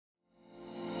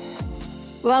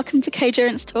Welcome to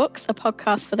Codurance Talks, a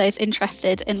podcast for those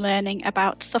interested in learning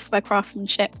about software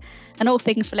craftsmanship and all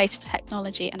things related to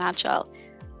technology and agile.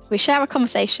 We share our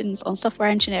conversations on software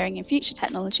engineering and future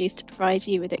technologies to provide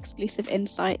you with exclusive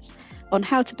insights on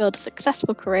how to build a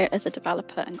successful career as a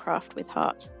developer and craft with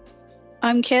heart.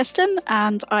 I'm Kirsten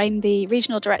and I'm the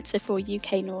Regional Director for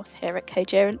UK North here at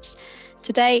Codurance.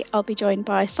 Today I'll be joined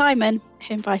by Simon,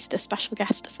 who invited a special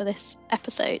guest for this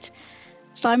episode.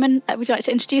 Simon, would you like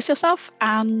to introduce yourself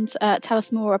and tell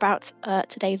us more about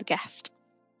today's guest?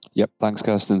 Yep, thanks,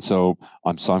 Kirsten. So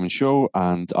I'm Simon Shaw,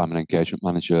 and I'm an engagement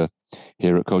manager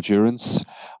here at Codurance.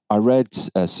 I read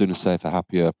Sooner Safer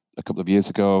Happier a couple of years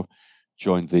ago,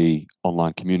 joined the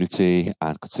online community,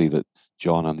 and could see that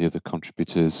John and the other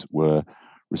contributors were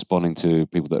responding to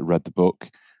people that had read the book.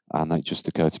 And it just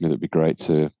occurred to me that it'd be great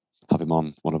to have him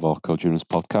on one of our Codurance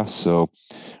podcasts. So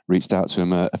reached out to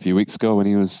him a few weeks ago when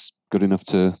he was good enough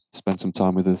to spend some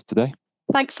time with us today.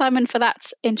 Thanks, Simon, for that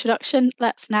introduction.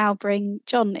 Let's now bring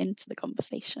John into the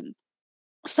conversation.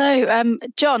 So,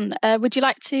 John, would you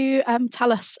like to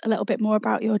tell us a little bit more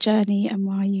about your journey and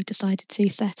why you decided to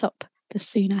set up the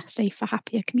Sooner Safer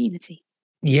Happier community?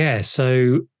 Yeah,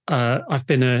 so I've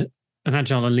been an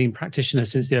Agile and Lean practitioner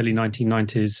since the early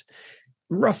 1990s,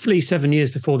 roughly 7 years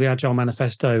before the Agile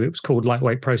Manifesto. It was called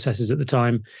Lightweight Processes at the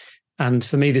time. And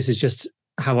for me, this is just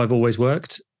how I've always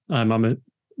worked. I'm a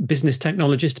business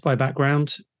technologist by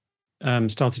background,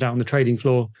 started out on the trading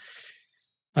floor.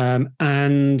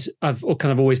 And I've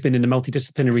kind of always been in a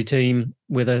multidisciplinary team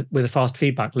with a fast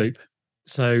feedback loop.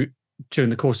 So during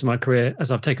the course of my career,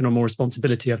 as I've taken on more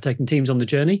responsibility, I've taken teams on the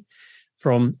journey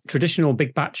from traditional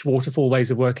big batch waterfall ways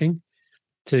of working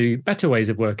to better ways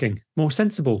of working, more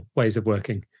sensible ways of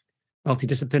working,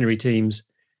 multidisciplinary teams,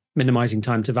 minimizing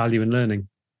time to value and learning.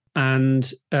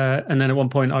 And then at one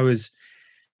point I was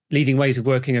leading ways of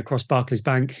working across Barclays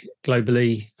Bank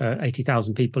globally,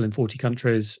 80,000 people in 40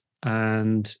 countries.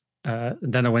 And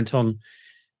then I went on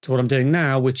to what I'm doing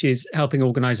now, which is helping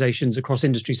organizations across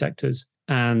industry sectors.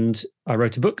 And I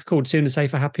wrote a book called Sooner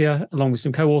Safer Happier, along with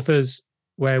some co-authors,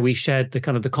 where we shared the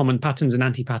common patterns and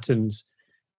anti-patterns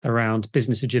around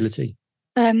business agility.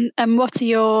 And what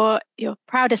are your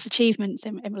proudest achievements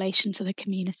in relation to the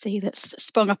community that's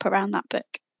sprung up around that book?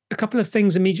 A couple of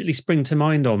things immediately spring to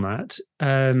mind on that.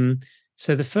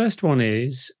 So the first one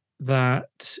is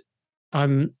that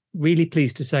I'm really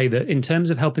pleased to say that in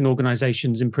terms of helping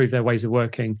organizations improve their ways of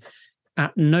working,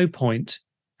 at no point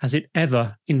has it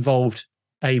ever involved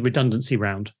a redundancy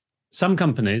round. Some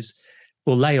companies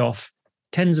will lay off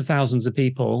tens of thousands of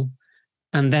people,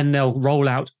 and then they'll roll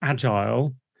out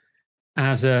Agile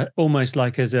as almost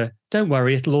like don't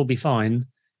worry, it'll all be fine.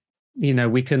 You know,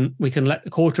 we can let a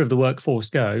quarter of the workforce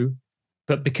go,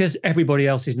 but because everybody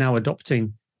else is now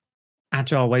adopting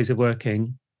Agile ways of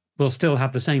working, we'll still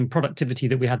have the same productivity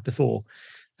that we had before.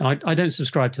 And I don't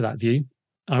subscribe to that view.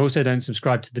 I also don't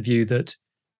subscribe to the view that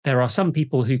there are some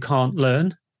people who can't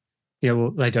learn.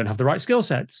 They don't have the right skill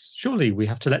sets. Surely we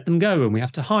have to let them go and we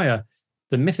have to hire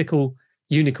the mythical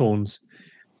unicorns.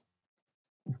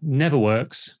 Never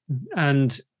works.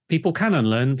 And people can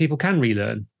unlearn, people can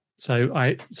relearn.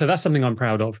 So that's something I'm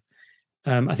proud of.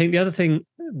 I think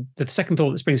the second thought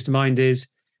that springs to mind is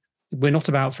we're not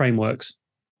about frameworks.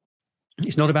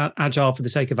 It's not about Agile for the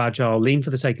sake of Agile, Lean for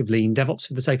the sake of Lean, DevOps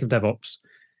for the sake of DevOps.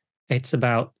 It's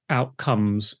about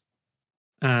outcomes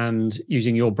and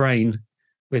using your brain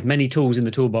with many tools in the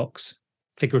toolbox,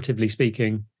 figuratively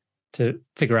speaking, to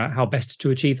figure out how best to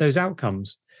achieve those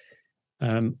outcomes.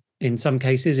 In some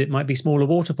cases, it might be smaller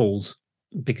waterfalls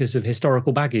because of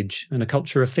historical baggage and a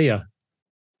culture of fear.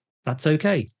 That's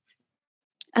okay.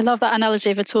 I love that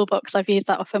analogy of a toolbox. I've used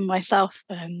that often myself.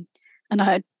 And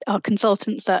our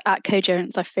consultants at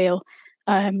Codurance, I feel,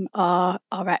 are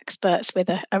experts with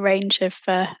a range of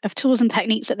tools and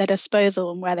techniques at their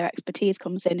disposal, and where their expertise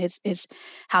comes in is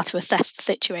how to assess the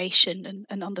situation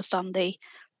and understand the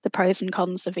pros and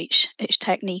cons of each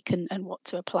technique and what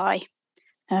to apply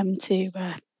to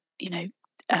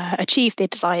achieve the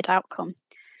desired outcome.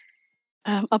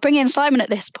 I'll bring in Simon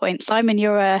at this point. Simon,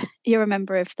 you're a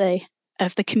member of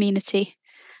the community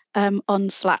on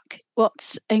Slack.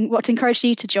 What encouraged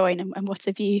you to join, and what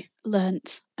have you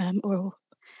learnt or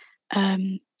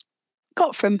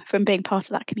got from being part of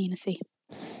that community?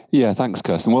 Yeah, thanks,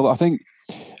 Kirsten. Well,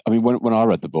 when I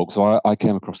read the book, so I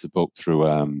came across the book through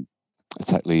a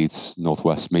Tech Leads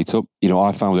Northwest meetup.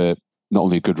 I found it not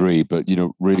only a good read, but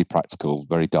really practical,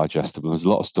 very digestible. There's a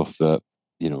lot of stuff that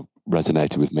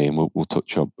resonated with me, and we'll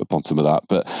touch upon some of that.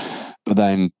 But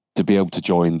then to be able to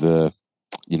join the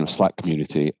Slack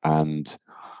community and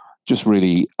just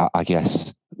really, I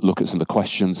guess, look at some of the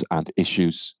questions and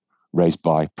issues raised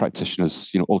by practitioners,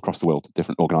 all across the world,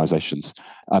 different organisations.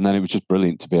 And then it was just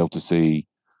brilliant to be able to see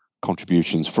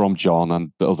contributions from John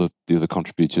and the other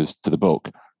contributors to the book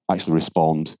actually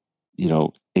respond,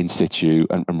 in situ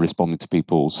and responding to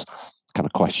people's kind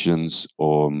of questions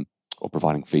or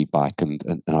providing feedback and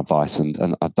advice, and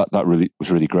that really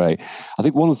was really great. I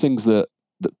think one of the things that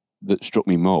struck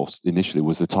me most initially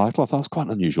was the title. I thought it was quite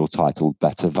an unusual title,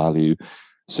 Better Value,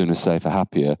 Sooner, Safer,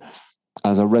 Happier.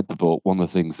 As I read the book, one of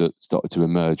the things that started to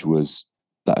emerge was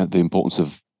that the importance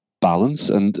of balance.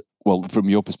 And well, from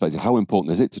your perspective, how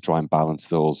important is it to try and balance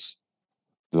those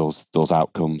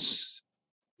outcomes?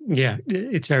 Yeah,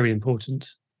 it's very important.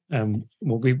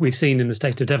 What we've seen in the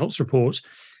State of DevOps report,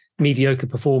 mediocre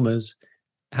performers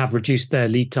have reduced their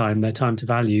lead time, their time to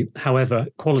value. However,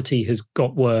 quality has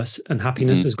got worse and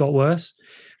happiness has got worse.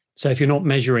 So if you're not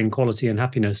measuring quality and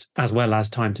happiness as well as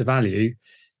time to value,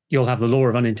 you'll have the law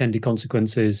of unintended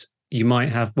consequences. You might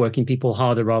have working people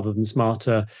harder rather than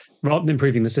smarter, rather than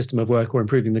improving the system of work or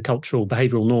improving the cultural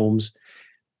behavioral norms.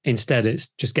 Instead, it's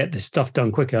just get this stuff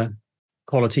done quicker.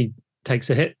 Quality takes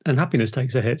a hit and happiness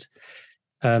takes a hit.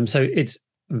 So it's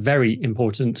very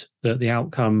important that the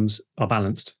outcomes are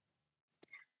balanced.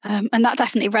 And that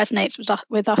definitely resonates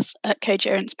with us at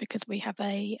Cogerence, because we have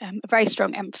a very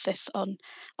strong emphasis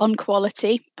on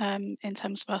quality in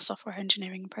terms of our software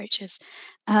engineering approaches,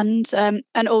 and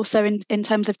also in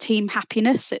terms of team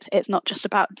happiness. It's not just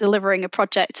about delivering a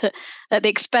project at the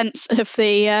expense of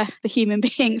the human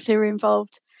beings who are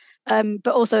involved, but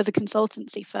also as a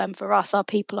consultancy firm, for us, our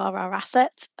people are our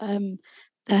asset.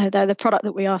 They're the product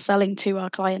that we are selling to our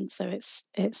clients, so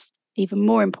it's even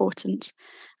more important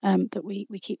that we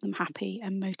keep them happy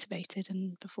and motivated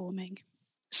and performing.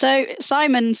 So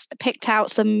Simon's picked out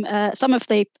some of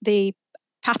the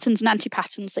patterns and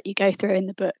anti-patterns that you go through in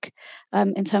the book,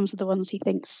 in terms of the ones he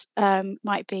thinks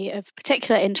might be of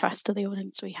particular interest to the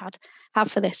audience we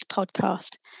have for this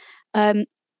podcast.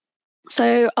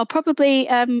 So I'll probably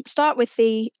start with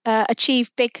the achieve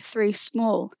big through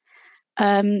small.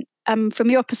 From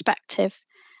your perspective,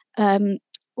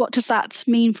 what does that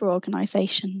mean for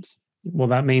organisations? What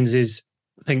that means is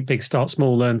think big, start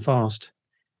small, learn fast.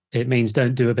 It means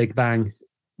don't do a big bang.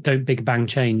 Don't big bang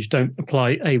change. Don't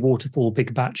apply a waterfall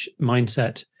big batch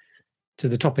mindset to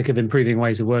the topic of improving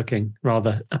ways of working.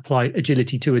 Rather, apply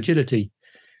agility to agility.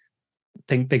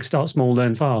 Think big, start small,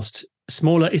 learn fast.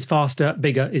 Smaller is faster,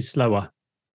 bigger is slower.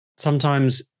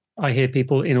 Sometimes I hear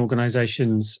people in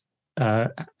organisations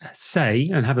say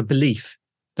and have a belief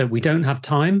that we don't have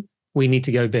time, we need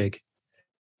to go big.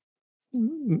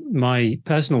 My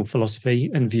personal philosophy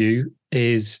and view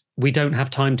is we don't have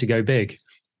time to go big.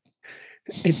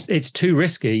 It's too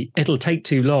risky. It'll take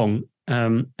too long.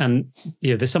 And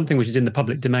there's something which is in the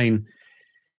public domain.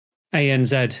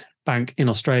 ANZ Bank in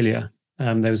Australia.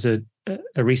 There was a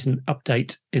recent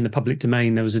update in the public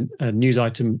domain. There was a news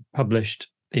item published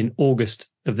in August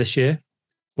of this year,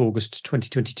 August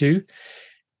 2022,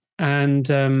 and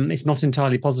it's not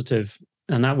entirely positive.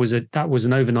 And that was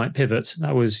an overnight pivot.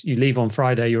 That was, you leave on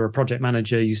Friday, you're a project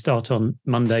manager. You start on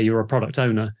Monday, you're a product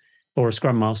owner or a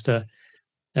scrum master.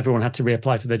 Everyone had to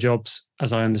reapply for their jobs,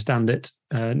 as I understand it.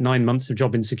 9 months of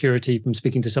job insecurity from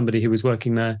speaking to somebody who was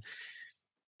working there.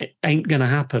 It ain't going to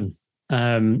happen.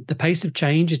 The pace of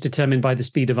change is determined by the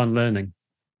speed of unlearning.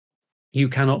 You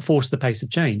cannot force the pace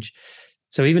of change.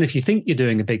 So even if you think you're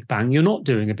doing a big bang, you're not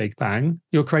doing a big bang.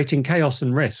 You're creating chaos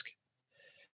and risk.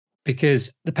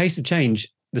 Because the pace of change,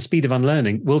 the speed of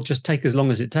unlearning, will just take as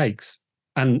long as it takes.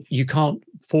 And you can't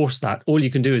force that. All you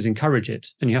can do is encourage it.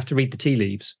 And you have to read the tea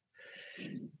leaves.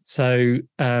 So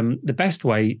the best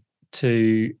way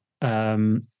to,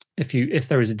 if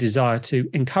there is a desire to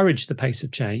encourage the pace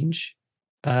of change,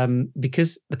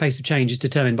 because the pace of change is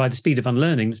determined by the speed of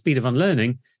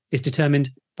unlearning is determined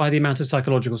by the amount of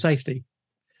psychological safety.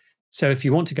 So if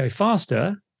you want to go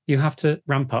faster, you have to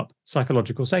ramp up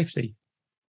psychological safety.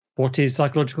 What is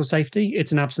psychological safety?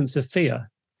 It's an absence of fear.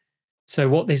 So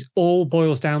what this all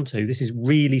boils down to, this is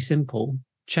really simple: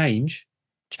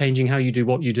 changing how you do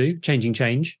what you do, changing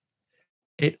change.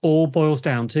 It all boils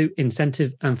down to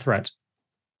incentive and threat.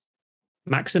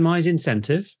 Maximize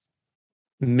incentive,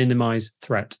 minimize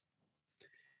threat.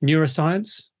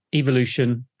 Neuroscience,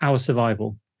 evolution, our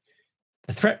survival.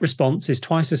 The threat response is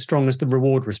twice as strong as the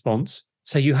reward response.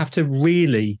 So you have to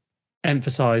really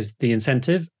emphasize the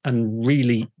incentive and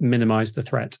really minimize the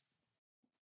threat.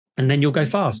 And then you'll go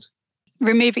fast.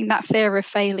 Removing that fear of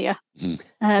failure.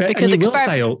 Because you will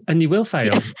fail, and you will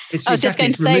fail. Yeah. I was just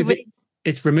going to say,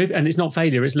 it's remove, and it's not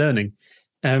failure, it's learning.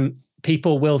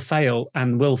 People will fail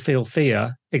and will feel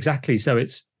fear. Exactly. So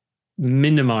it's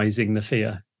minimizing the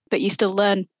fear. But you still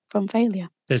learn from failure.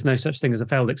 there's no such thing as a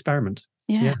failed experiment.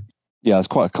 Yeah. Yeah, it's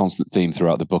quite a constant theme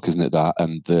throughout the book, isn't it? That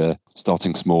and the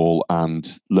starting small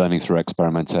and learning through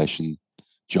experimentation,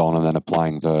 John, and then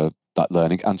applying that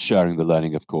learning and sharing the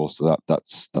learning, of course. So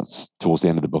that's towards the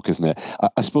end of the book, isn't it?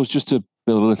 I suppose just to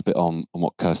build a little bit on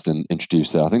what Kirsten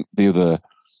introduced there, I think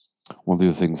one of the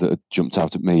other things that jumped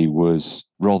out at me was,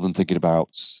 rather than thinking about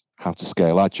how to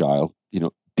scale agile,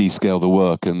 descale the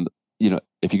work. And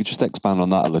if you could just expand on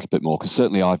that a little bit more, because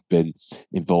certainly I've been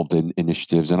involved in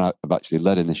initiatives, and I've actually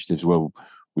led initiatives where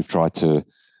we've tried to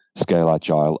scale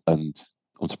agile, and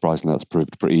unsurprisingly, that's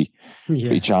proved pretty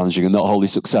challenging and not wholly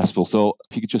successful. So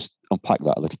if you could just unpack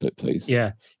that a little bit, please.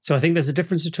 Yeah. So I think there's a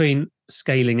difference between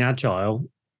scaling agile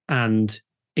and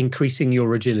increasing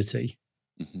your agility,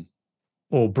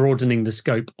 or broadening the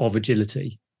scope of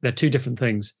agility. They're two different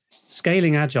things.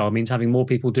 Scaling agile means having more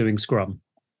people doing Scrum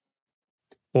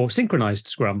or synchronized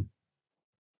Scrum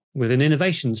with an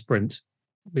innovation sprint,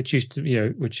 which used to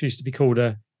be called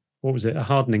a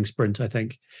hardening sprint, I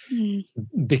think,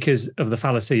 because of the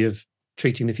fallacy of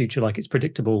treating the future like it's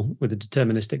predictable with a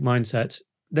deterministic mindset.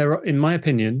 In my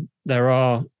opinion, there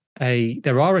are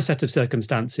a set of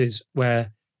circumstances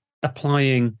where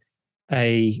applying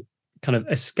a kind of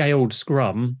a scaled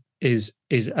Scrum is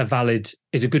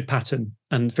a good pattern.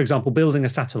 And for example, building a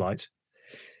satellite,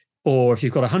 or if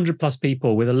you've got 100 plus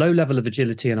people with a low level of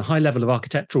agility and a high level of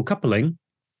architectural coupling,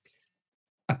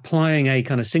 applying a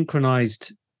kind of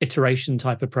synchronized iteration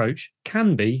type approach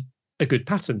can be a good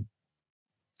pattern.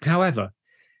 However,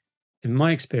 in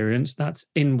my experience, that's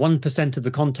in 1% of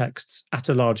the contexts at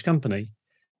a large company,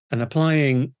 and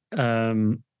applying,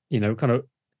 kind of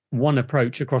one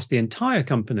approach across the entire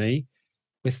company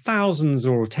with thousands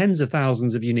or tens of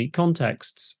thousands of unique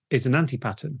contexts is an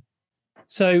anti-pattern.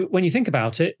 So when you think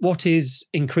about it, what is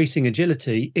increasing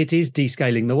agility? It is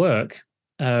descaling the work.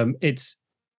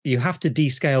 You have to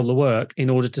descale the work in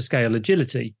order to scale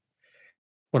agility.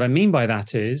 What I mean by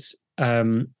that is,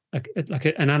 an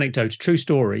anecdote, a true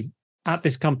story. At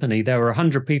this company, there were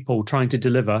 100 people trying to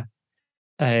deliver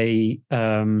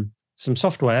some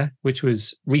software which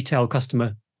was retail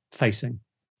customer facing.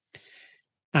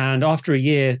 And after a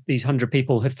year, these 100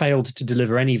 people had failed to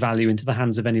deliver any value into the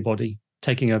hands of anybody,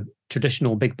 taking a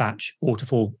traditional big batch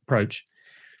waterfall approach.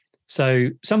 So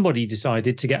somebody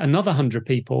decided to get another 100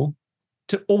 people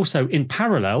to also, in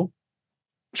parallel,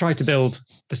 try to build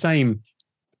the same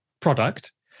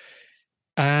product.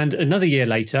 And another year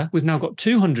later, we've now got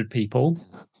 200 people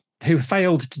who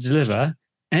failed to deliver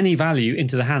any value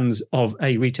into the hands of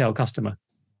a retail customer.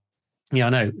 Yeah, I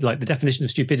know, like the definition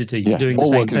of stupidity, doing the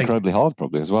same thing. All working incredibly hard,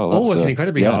 probably, as well. All working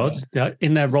incredibly hard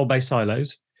in their role-based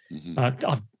silos.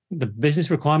 The business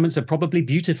requirements are probably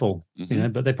beautiful,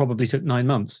 but they probably took 9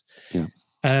 months. Yeah.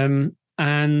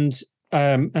 And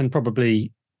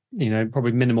probably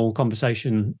minimal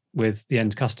conversation with the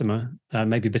end customer,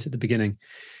 maybe a bit at the beginning.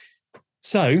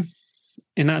 So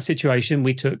in that situation,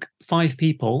 we took 5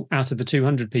 people out of the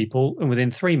 200 people, and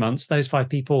within 3 months, those 5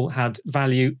 people had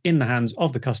value in the hands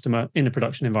of the customer in a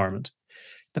production environment.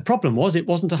 The problem was it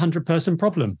wasn't a 100-person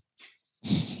problem.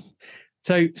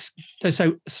 So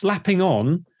slapping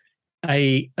on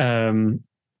a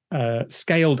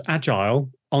scaled agile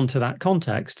onto that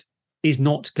context is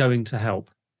not going to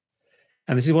help.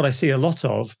 And this is what I see a lot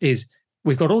of, is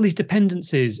we've got all these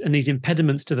dependencies and these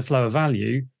impediments to the flow of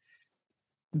value,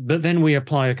 but then we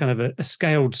apply a kind of a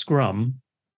scaled Scrum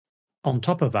on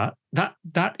top of that.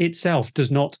 That itself does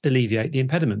not alleviate the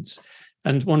impediments.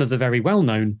 And one of the very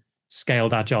well-known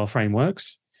scaled agile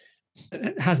frameworks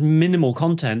has minimal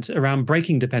content around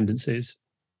breaking dependencies.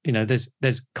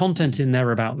 There's content in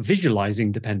there about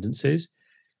visualizing dependencies,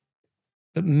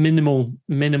 but minimal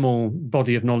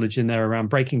body of knowledge in there around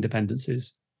breaking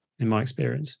dependencies, in my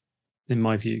experience, in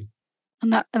my view.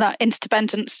 And that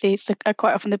interdependencies are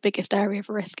quite often the biggest area of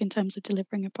risk in terms of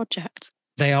delivering a project.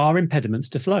 They are impediments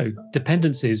to flow.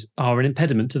 Dependencies are an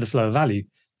impediment to the flow of value.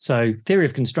 So theory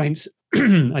of constraints,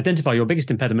 identify your biggest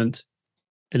impediment,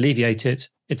 alleviate it.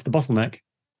 It's the bottleneck.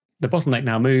 The bottleneck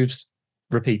now moves,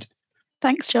 repeat.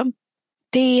 Thanks, John.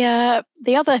 The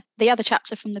other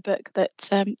chapter from the book that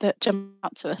jumped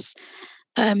out to us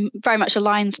very much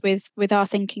aligns with our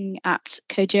thinking at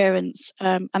Codurance,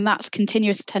 and that's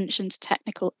continuous attention to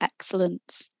technical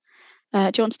excellence. Do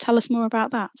you want to tell us more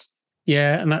about that?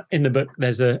 Yeah, and in the book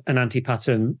there's an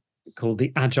anti-pattern called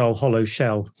the Agile Hollow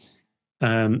Shell.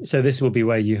 So this will be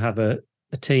where you have a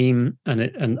team,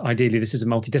 and ideally this is a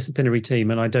multidisciplinary team,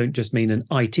 and I don't just mean an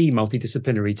IT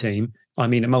multidisciplinary team. I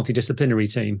mean a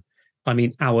multidisciplinary team. I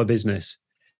mean our business.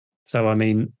 So I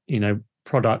mean,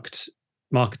 product,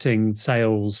 marketing,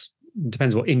 sales,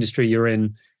 depends what industry you're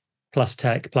in, plus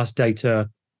tech, plus data,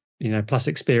 plus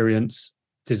experience,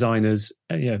 designers,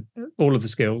 all of the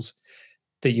skills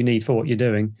that you need for what you're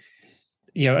doing.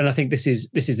 And I think this is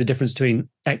the difference between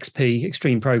XP,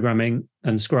 extreme programming,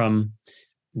 and Scrum.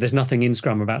 There's nothing in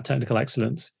Scrum about technical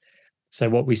excellence. So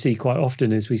what we see quite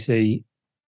often is we see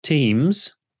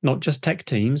teams, not just tech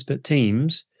teams, but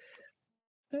teams,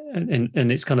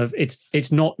 and it's kind of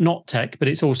it's not tech, but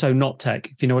it's also not tech.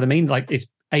 If you know what I mean, like it's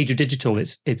age of digital.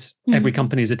 It's every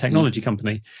company is a technology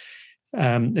company.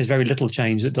 There's very little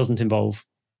change that doesn't involve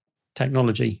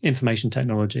technology, information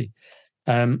technology.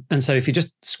 And so if you're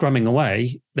just scrumming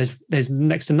away, there's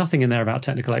next to nothing in there about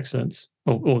technical excellence.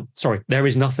 Or sorry, there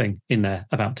is nothing in there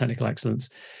about technical excellence.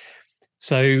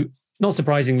 So not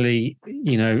surprisingly,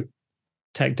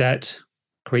 tech debt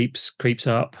creeps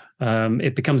up.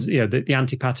 It becomes the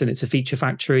anti-pattern. It's a feature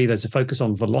factory. There's a focus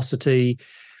on velocity.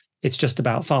 It's just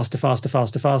about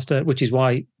faster, which is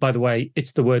why, by the way,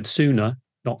 it's the word sooner,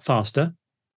 not faster.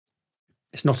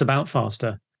 It's not about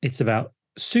faster. It's about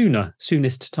sooner,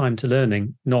 soonest time to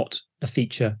learning, not a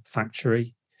feature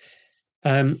factory.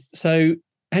 So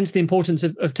hence the importance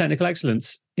of technical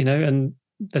excellence, and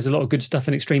there's a lot of good stuff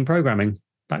in extreme programming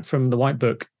back from the White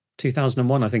Book,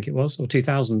 2001, I think it was, or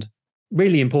 2000.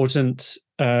 Really important.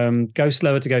 Go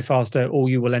slower to go faster, or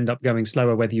you will end up going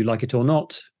slower whether you like it or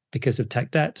not, because of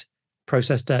tech debt,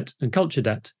 process debt, and culture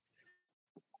debt.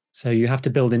 So you have to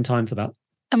build in time for that.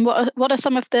 And what are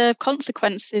some of the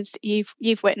consequences you've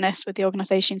witnessed with the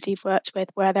organisations you've worked with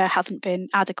where there hasn't been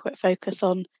adequate focus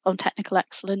on technical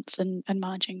excellence and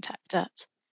managing tech debt?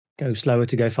 Go slower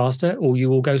to go faster, or you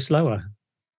will go slower.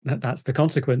 That's the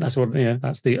consequence. That's what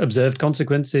that's the observed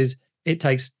consequences. It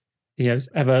takes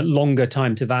ever longer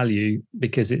time to value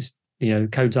because it's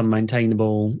code's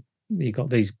unmaintainable. You've got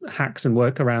these hacks and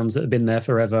workarounds that have been there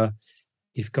forever.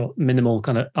 You've got minimal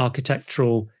kind of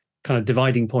architectural kind of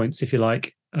dividing points, if you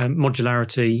like.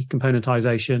 Modularity,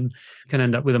 componentization, can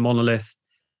end up with a monolith.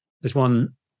 There's one,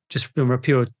 just from a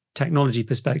pure technology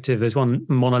perspective, there's one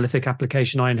monolithic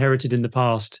application I inherited in the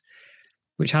past,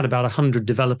 which had about 100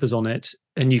 developers on it.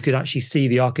 And you could actually see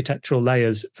the architectural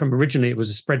layers from originally it was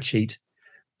a spreadsheet,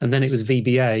 and then it was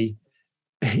VBA,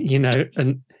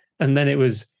 and then it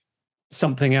was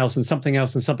something else and something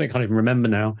else and something I can't even remember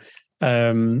now.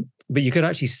 But you could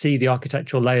actually see the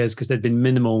architectural layers because there'd been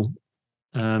minimal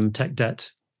tech debt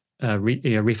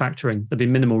refactoring. There'd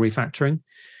been minimal refactoring.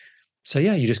 So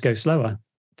yeah, you just go slower.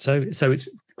 So it's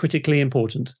critically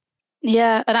important.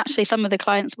 Yeah, and actually some of the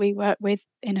clients we work with,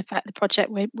 in effect, the project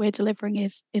we're delivering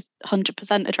is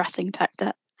 100% addressing tech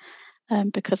debt,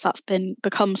 because that's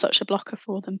become such a blocker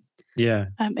for them. Yeah.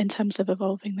 In terms of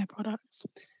evolving their products.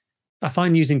 I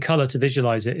find using color to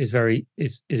visualize it is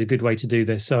a good way to do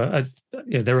this. So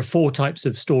there are 4 types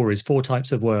of stories, 4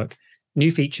 types of work: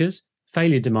 new features,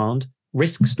 failure demand,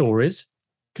 risk stories,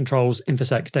 controls,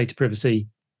 InfoSec, data privacy,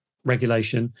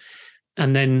 regulation,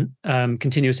 and then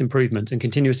continuous improvement. And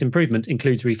continuous improvement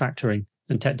includes refactoring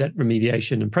and tech debt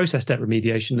remediation and process debt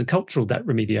remediation and cultural debt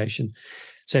remediation.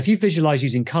 So if you visualize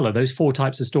using color, those 4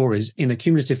 types of stories in a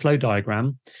cumulative flow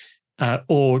diagram,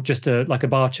 or just like a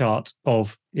bar chart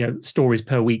of stories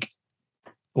per week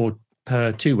or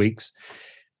per 2 weeks,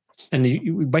 and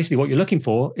basically what you're looking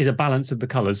for is a balance of the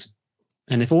colors.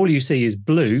 And if all you see is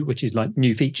blue, which is like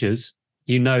new features,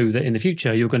 you know that in the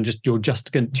future you're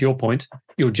just going to your point,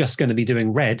 you're just going to be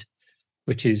doing red,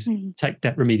 which is tech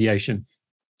debt remediation,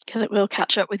 because it will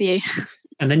catch up with you.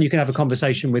 And then you can have a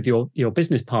conversation with your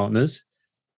business partners,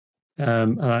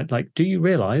 like, do you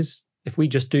realize if we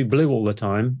just do blue all the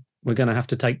time, we're going to have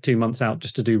to take 2 months out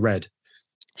just to do red?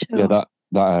 Sure. Yeah,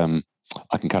 that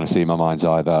I can kind of see in my mind's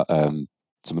eye that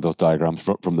some of those diagrams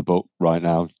from the book right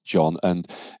now, John. And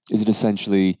is it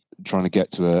essentially trying to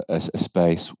get to a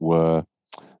space where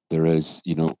there is,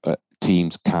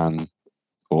 teams can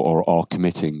or are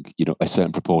committing, a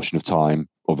certain proportion of time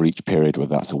over each period,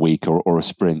 whether that's a week or a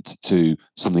sprint, to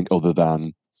something other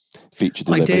than feature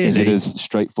delivery? Ideally, is it as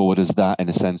straightforward as that, in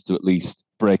a sense, to at least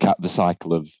break up the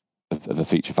cycle of a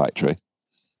feature factory?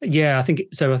 Yeah, I think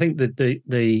so. I think that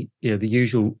the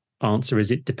usual answer is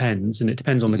it depends, and it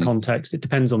depends on the context. It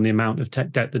depends on the amount of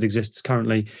tech debt that exists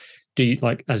currently. Do you,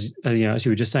 like, as you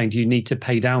were just saying, do you need to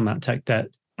pay down that tech debt?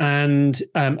 And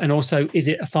also, is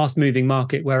it a fast-moving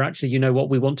market where actually,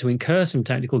 we want to incur some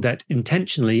technical debt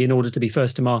intentionally in order to be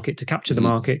first to market, to capture the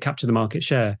market, capture the market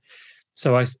share?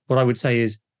 So what I would say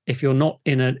is, if you're not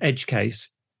in an edge case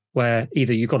where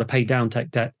either you've got to pay down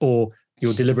tech debt or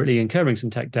you're deliberately incurring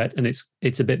some tech debt, and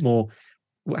it's a bit more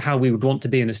how we would want to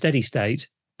be in a steady state,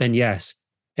 then yes.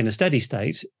 In a steady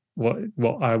state,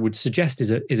 what I would suggest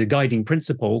is a guiding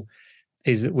principle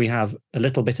is that we have a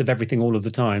little bit of everything all of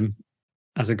the time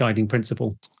as a guiding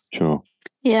principle. Sure.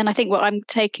 Yeah, and I think what I'm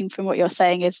taking from what you're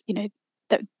saying is,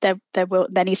 that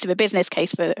there needs to be a business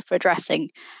case for addressing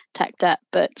tech debt,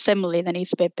 but similarly there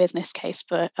needs to be a business case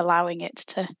for allowing it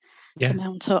to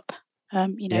mount up.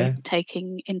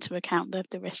 Taking into account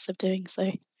the risks of doing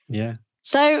so. Yeah.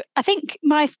 So I think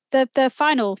the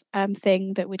final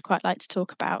thing that we'd quite like to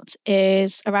talk about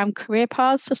is around career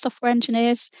paths for software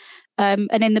engineers. And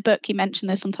in the book, you mentioned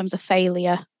there's sometimes a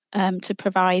failure to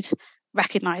provide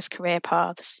recognised career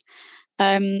paths.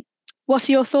 What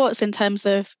are your thoughts in terms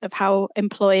of how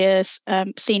employers,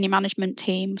 senior management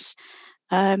teams,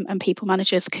 and people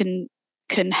managers can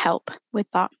help with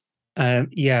that?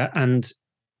 And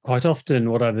quite often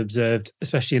what I've observed,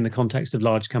 especially in the context of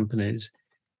large companies,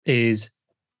 is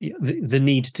the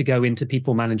need to go into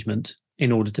people management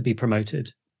in order to be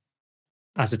promoted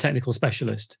as a technical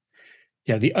specialist.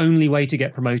 The only way to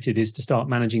get promoted is to start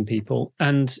managing people.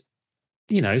 And,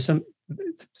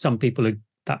 some people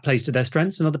that plays to their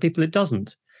strengths and other people it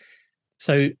doesn't.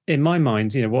 So in my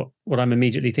mind, what I'm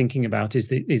immediately thinking about is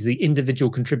the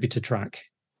individual contributor track.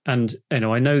 And,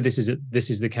 I know this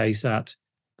is the case at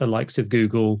the likes of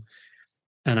Google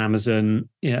and Amazon,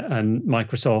 and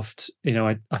Microsoft.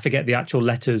 I forget the actual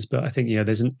letters, but I think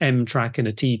there's an M track and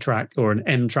a T track, or an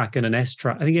M track and an S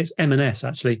track. I think it's M and S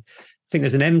actually. I think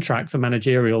there's an M track for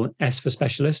managerial, S for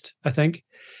specialist, I think.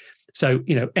 So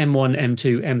M1,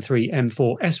 M2, M3,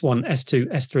 M4, S1,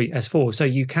 S2, S3, S4. So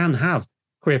you can have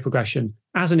career progression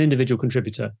as an individual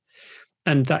contributor,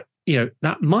 and that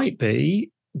that might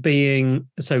be being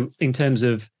so in terms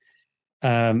of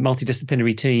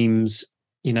multidisciplinary teams,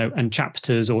 and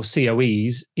chapters or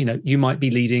COEs. You might be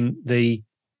leading the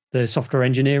software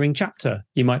engineering chapter.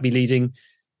 You might be leading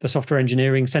the software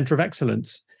engineering center of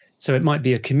excellence. So it might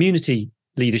be a community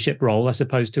leadership role as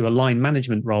opposed to a line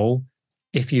management role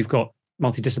if you've got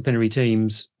multidisciplinary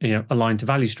teams, aligned to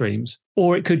value streams.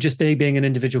 Or it could just be being an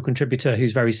individual contributor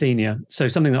who's very senior. So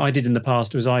something that I did in the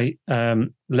past was I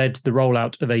led the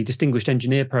rollout of a distinguished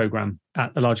engineer program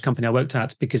at the large company I worked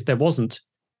at, because there wasn't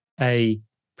a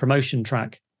promotion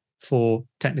track for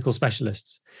technical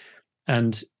specialists.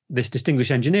 And this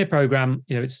distinguished engineer program,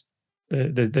 it's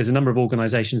there's a number of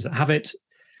organizations that have it,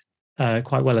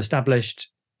 quite well established,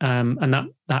 and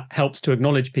that helps to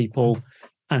acknowledge people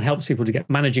and helps people to get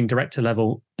managing director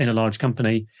level in a large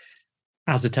company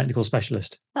as a technical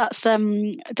specialist. That's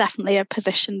definitely a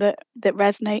position that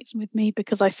resonates with me,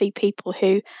 because I see people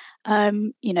who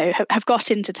have got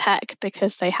into tech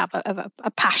because they have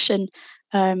a passion,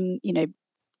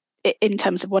 in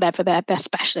terms of whatever their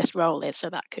specialist role is. So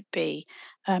that could be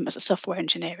as a software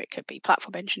engineer, it could be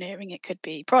platform engineering, it could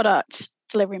be product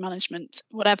delivery management,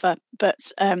 whatever.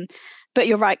 But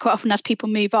you're right, quite often as people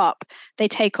move up, they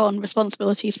take on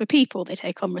responsibilities for people, they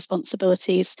take on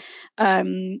responsibilities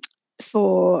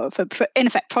for in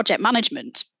effect project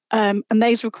management. And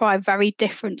those require very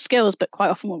different skills, but quite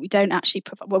often what we don't actually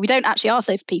ask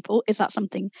those people, is that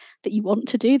something that you want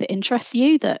to do, that interests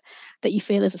you, that you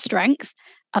feel is a strength,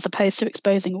 as opposed to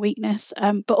exposing a weakness,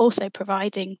 but also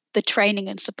providing the training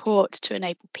and support to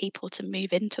enable people to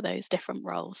move into those different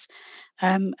roles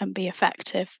and be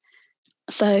effective.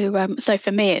 So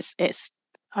for me,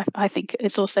 I think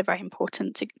it's also very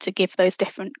important to give those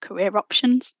different career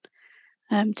options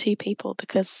to people,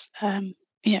 because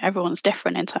everyone's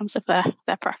different in terms of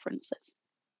their preferences.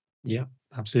 Yeah,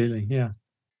 absolutely. Yeah.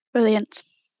 Brilliant.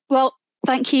 Well,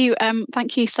 thank you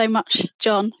so much,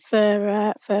 John,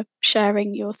 for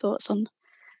sharing your thoughts on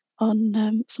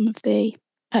some of the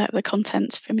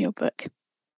content from your book.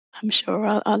 I'm sure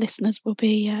our listeners will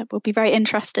be very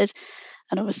interested,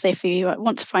 and obviously, if you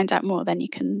want to find out more, then you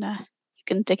can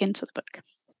dig into the book.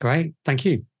 Great, thank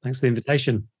you. Thanks for the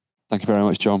invitation. Thank you very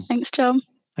much, John. Thanks, John.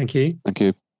 Thank you. Thank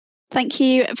you. Thank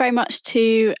you very much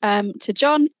to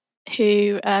John,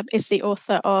 who is the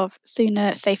author of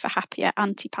Sooner, Safer, Happier,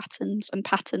 Anti-Patterns and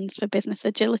Patterns for Business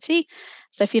Agility.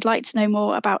 So if you'd like to know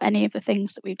more about any of the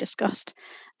things that we've discussed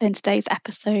in today's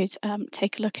episode,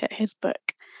 take a look at his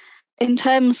book. In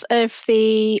terms of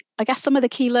some of the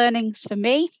key learnings for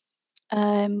me,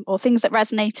 or things that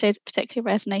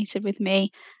particularly resonated with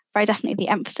me, very definitely the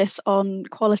emphasis on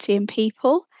quality and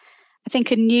people. I think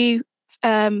something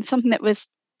that was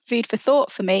food for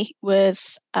thought for me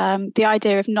was the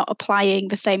idea of not applying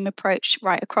the same approach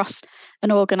right across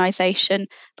an organisation,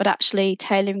 but actually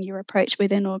tailoring your approach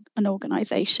within an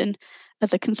organisation.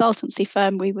 As a consultancy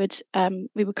firm, we would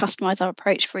customise our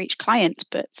approach for each client,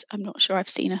 but I'm not sure I've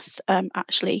seen us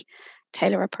actually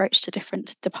tailor approach to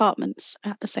different departments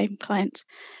at the same client.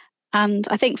 And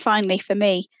I think finally for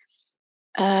me,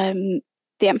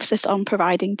 the emphasis on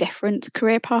providing different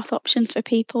career path options for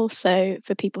people. So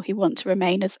for people who want to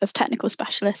remain as technical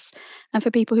specialists, and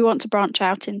for people who want to branch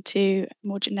out into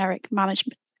more generic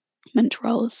management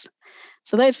roles.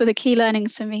 So those were the key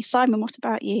learnings for me. Simon, what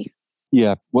about you?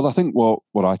 Yeah, well, I think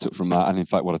what I took from that, and in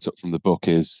fact what I took from the book,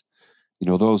 is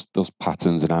those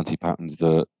patterns and anti-patterns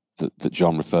that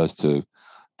John refers to,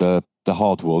 the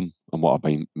hard won, and what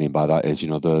I mean by that is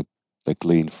they're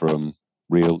gleaned from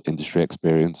real industry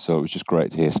experience. So it was just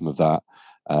great to hear some of that.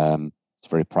 It's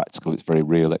very practical, it's very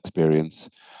real experience,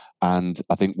 and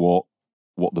I think what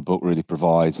the book really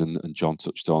provides, and John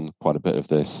touched on quite a bit of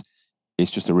this,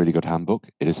 it's just a really good handbook.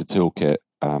 It is a toolkit,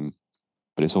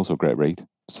 but it's also a great read.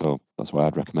 So that's why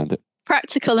I'd recommend it.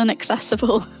 Practical and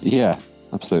accessible. Yeah,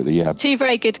 absolutely. Yeah. Two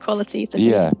very good qualities.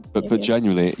 Yeah, but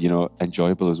genuinely,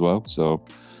 enjoyable as well. So,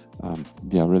 I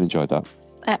really enjoyed that.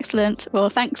 Excellent. Well,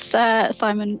 thanks,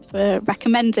 Simon, for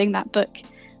recommending that book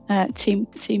to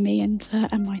me and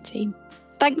my team.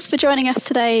 Thanks for joining us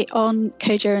today on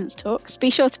Codurance Talks. Be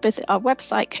sure to visit our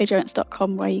website,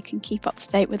 codurance.com, where you can keep up to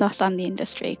date with us and the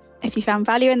industry. If you found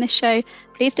value in this show,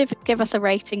 please do give us a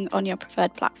rating on your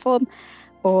preferred platform,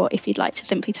 or if you'd like to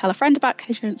simply tell a friend about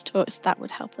Codurance Talks, that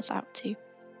would help us out too.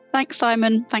 Thanks,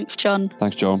 Simon. Thanks, John.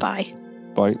 Thanks, John. Bye.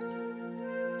 Bye.